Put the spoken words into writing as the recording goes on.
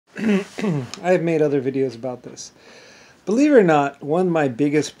I've made other videos about this. Believe it or not, one of my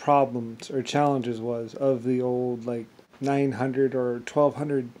biggest problems or challenges was of the old like 900 or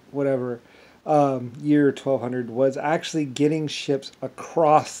 1200 whatever year 1200 was actually getting ships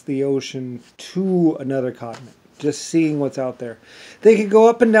across the ocean to another continent. Just seeing what's out there. They could go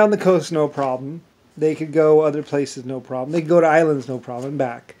up and down the coast, no problem. They could go other places, no problem. They could go to islands, no problem,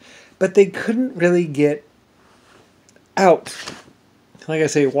 back. But they couldn't really get out. Like I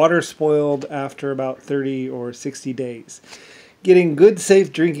say, water spoiled after about 30 or 60 days. Getting good,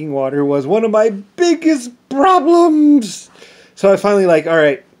 safe drinking water was one of my biggest problems. So I finally all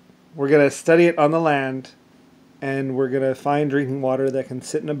right, we're going to study it on the land, and we're going to find drinking water that can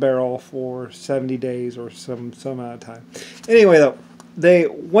sit in a barrel for 70 days or some amount of time. Anyway, though,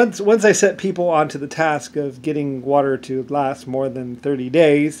 once I set people onto the task of getting water to last more than 30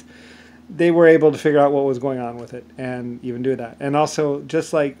 days, they were able to figure out what was going on with it and even do that. And also,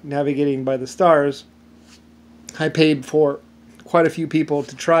 just like navigating by the stars, I paid for quite a few people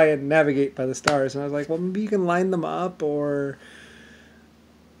to try and navigate by the stars. And I was like, well, maybe you can line them up or...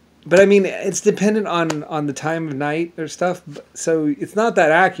 But I mean, it's dependent on the time of night or stuff. So it's not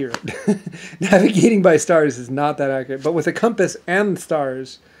that accurate. Navigating by stars is not that accurate. But with a compass and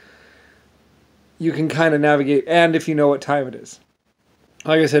stars, you can kind of navigate. And if you know what time it is.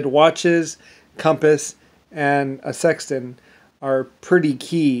 Like I said, watches, compass, and a sextant are pretty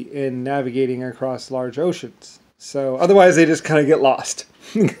key in navigating across large oceans. So otherwise they just kind of get lost.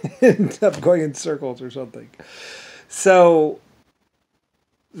 End up going in circles or something. So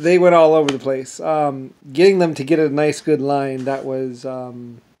they went all over the place. Getting them to get a nice good line, that was a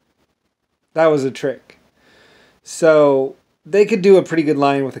trick. So they could do a pretty good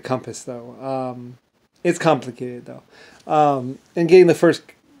line with a compass though. It's complicated though. And getting the first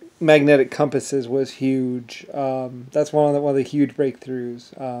magnetic compasses was huge. That's one of the huge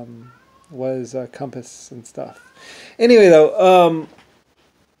breakthroughs, was compass and stuff. Anyway, though,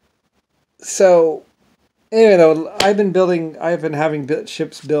 I've been having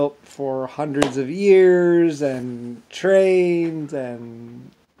ships built for hundreds of years, and trains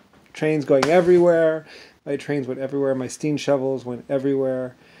going everywhere. My trains went everywhere. My steam shovels went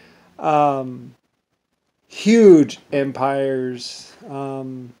everywhere. Huge empires,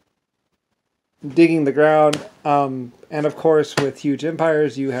 digging the ground, and of course with huge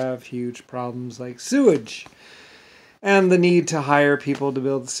empires you have huge problems like sewage and the need to hire people to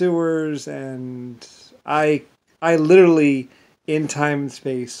build sewers. And I literally, in time and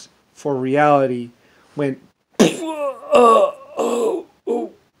space for reality, went oh,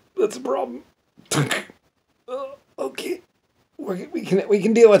 that's a problem. Okay, we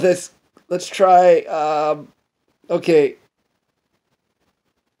can deal with this. Let's try, okay,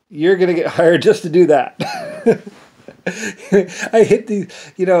 you're going to get hired just to do that. I hit these,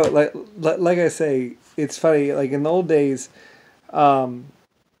 like I say, it's funny, like in the old days,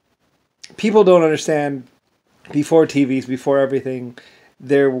 people don't understand, before TVs, before everything,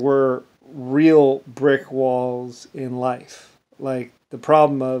 there were real brick walls in life. Like the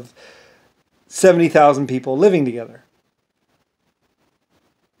problem of 70,000 people living together.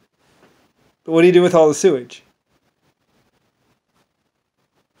 But what do you do with all the sewage?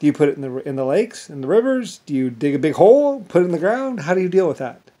 Do you put it in the lakes, in the rivers? Do you dig a big hole, put it in the ground? How do you deal with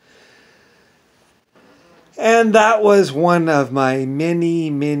that? And that was one of my many,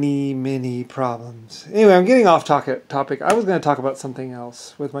 many, many problems. Anyway, I'm getting off topic. I was going to talk about something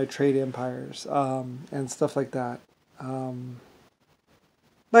else with my trade empires, and stuff like that.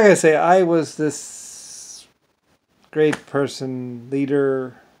 Like I say, I was this great person,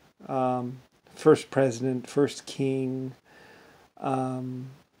 leader, first president, first king,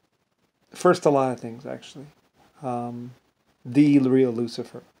 first a lot of things, actually. The real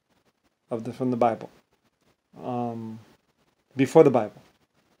Lucifer from the Bible. Before the Bible.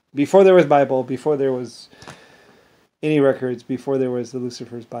 Before there was Bible, before there was any records, before there was the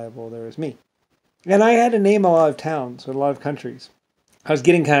Lucifer's Bible, there was me. And I had to name a lot of towns, or a lot of countries. I was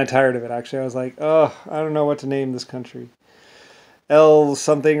getting kind of tired of it, actually. I was like, oh, I don't know what to name this country. L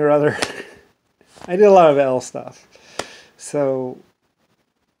something or other. I did a lot of L stuff. So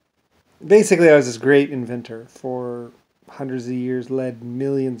basically I was this great inventor for hundreds of years, led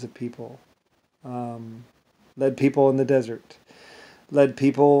millions of people. Led people in the desert. Led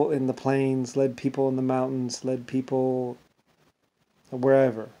people in the plains, led people in the mountains, led people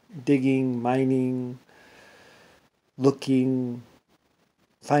wherever. Digging, mining, looking,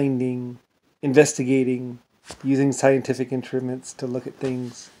 finding, investigating, using scientific instruments to look at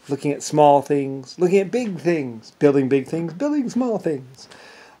things, looking at small things, looking at big things, building big things, building small things.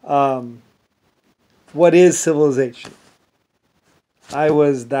 What is civilization? I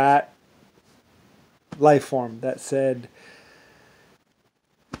was that life form that said,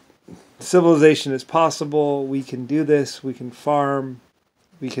 civilization is possible, we can do this, we can farm,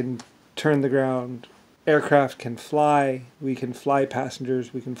 we can turn the ground, aircraft can fly, we can fly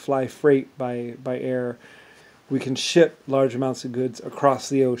passengers, we can fly freight by air, we can ship large amounts of goods across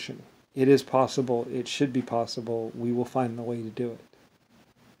the ocean. It is possible, it should be possible, we will find the way to do it.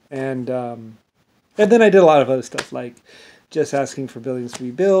 And then I did a lot of other stuff, like just asking for buildings to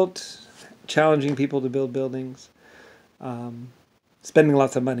be built, challenging people to build buildings, spending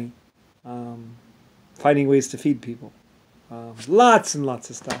lots of money, finding ways to feed people, lots and lots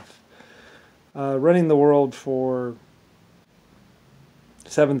of stuff. Running the world for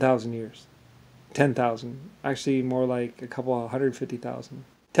 7,000 years, 10,000, actually more like a couple 150,000.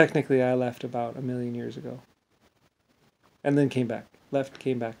 Technically, I left about 1,000,000 years ago, and then came back. Left,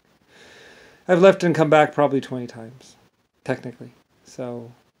 came back. I've left and come back probably 20 times, technically.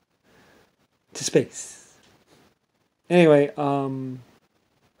 So, to space. Anyway,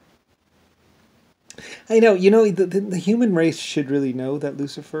 I know, the human race should really know that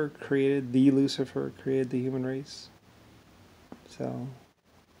Lucifer created the human race. So,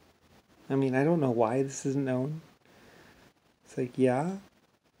 I mean, I don't know why this isn't known. It's like, yeah.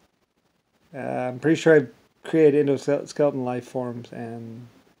 I'm pretty sure I created endoskeleton life forms and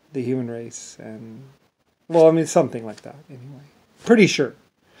the human race, and, well, I mean, something like that, anyway. Pretty sure.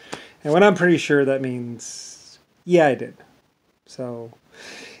 And when I'm pretty sure, that means, yeah, I did. So,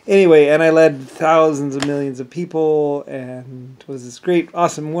 anyway, and I led thousands of millions of people, and was this great,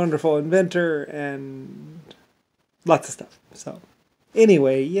 awesome, wonderful inventor, and lots of stuff. So,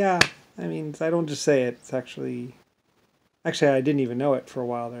 anyway, yeah, I mean, I don't just say it, it's actually, I didn't even know it for a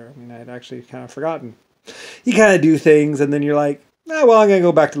while there. I mean, I'd actually kind of forgotten. You kind of do things, and then you're like, well, I'm going to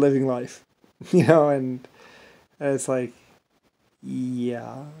go back to living life, and it's like,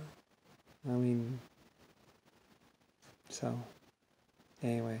 yeah, I mean, so,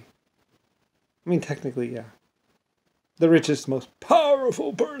 anyway, I mean, technically, yeah, the richest, most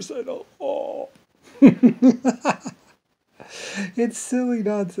powerful person of all. It's silly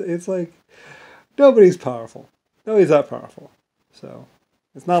nonsense. It's like, nobody's powerful. Nobody's that powerful. So,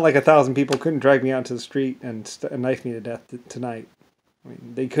 it's not like 1,000 people couldn't drag me out to the street and knife me to death tonight. I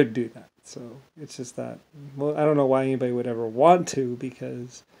mean, they could do that. So, it's just that, well, I don't know why anybody would ever want to,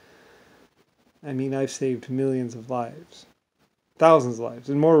 because, I mean, I've saved millions of lives. Thousands of lives.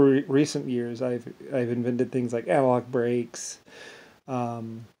 In more recent years, I've invented things like analog brakes,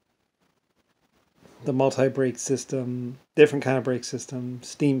 the multi-brake system, different kind of brake system,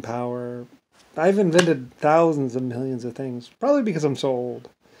 steam power. I've invented thousands of millions of things, probably because I'm so old.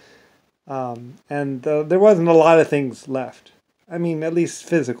 And there wasn't a lot of things left. I mean, at least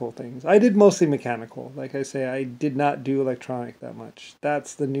physical things. I did mostly mechanical. Like I say, I did not do electronic that much.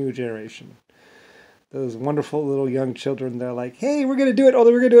 That's the new generation. Those wonderful little young children, they're like, hey, we're going to do it,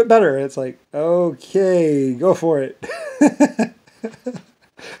 although we're going to do it better. It's like, okay, go for it.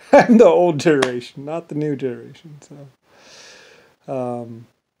 I'm the old generation, not the new generation. So,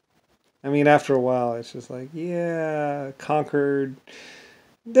 I mean, after a while, it's just like, yeah, conquered.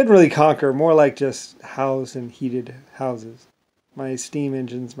 Didn't really conquer, more like just housed and heated houses. My steam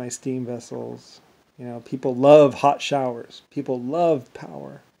engines, my steam vessels. People love hot showers. People love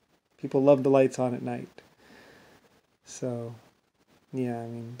power. People love the lights on at night. So, yeah, I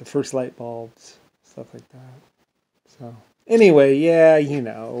mean, the first light bulbs, stuff like that. So, anyway, yeah,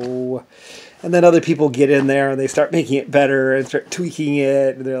 And then other people get in there and they start making it better and start tweaking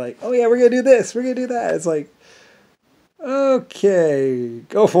it. And they're like, oh, yeah, we're going to do this. We're going to do that. It's like, okay,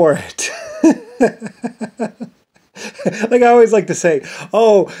 go for it. Like I always like to say,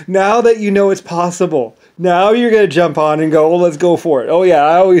 oh, now that you know it's possible, now you're going to jump on and go, oh, let's go for it. Oh, yeah,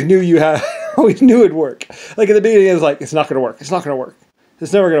 I always knew always knew it'd work. Like at the beginning, it was like, it's not going to work. It's not going to work.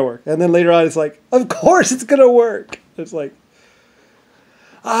 It's never going to work. And then later on, it's like, of course it's going to work. It's like,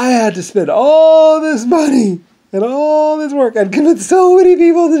 I had to spend all this money and all this work and convince so many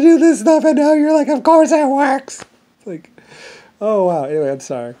people to do this stuff, and now you're like, of course it works. It's like, oh, wow. Anyway, I'm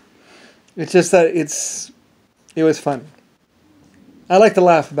sorry. It's just that it was fun. I like to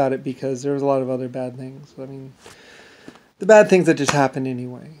laugh about it because there was a lot of other bad things. I mean, the bad things that just happen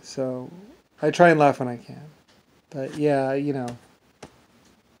anyway. So I try and laugh when I can. But yeah,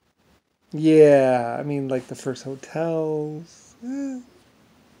 yeah, I mean, like the first hotels,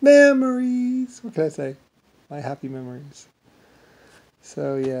 memories. What can I say? My happy memories.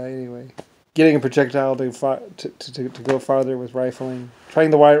 So yeah, anyway. Getting a projectile to go farther with rifling.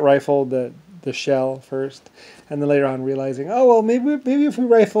 Trying the rifle the shell first, and then later on realizing, oh well, maybe if we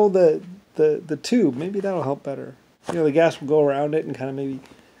rifle the tube, maybe that'll help better. The gas would go around it and kind of maybe.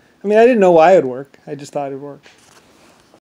 I mean, I didn't know why it would work. I just thought it would work.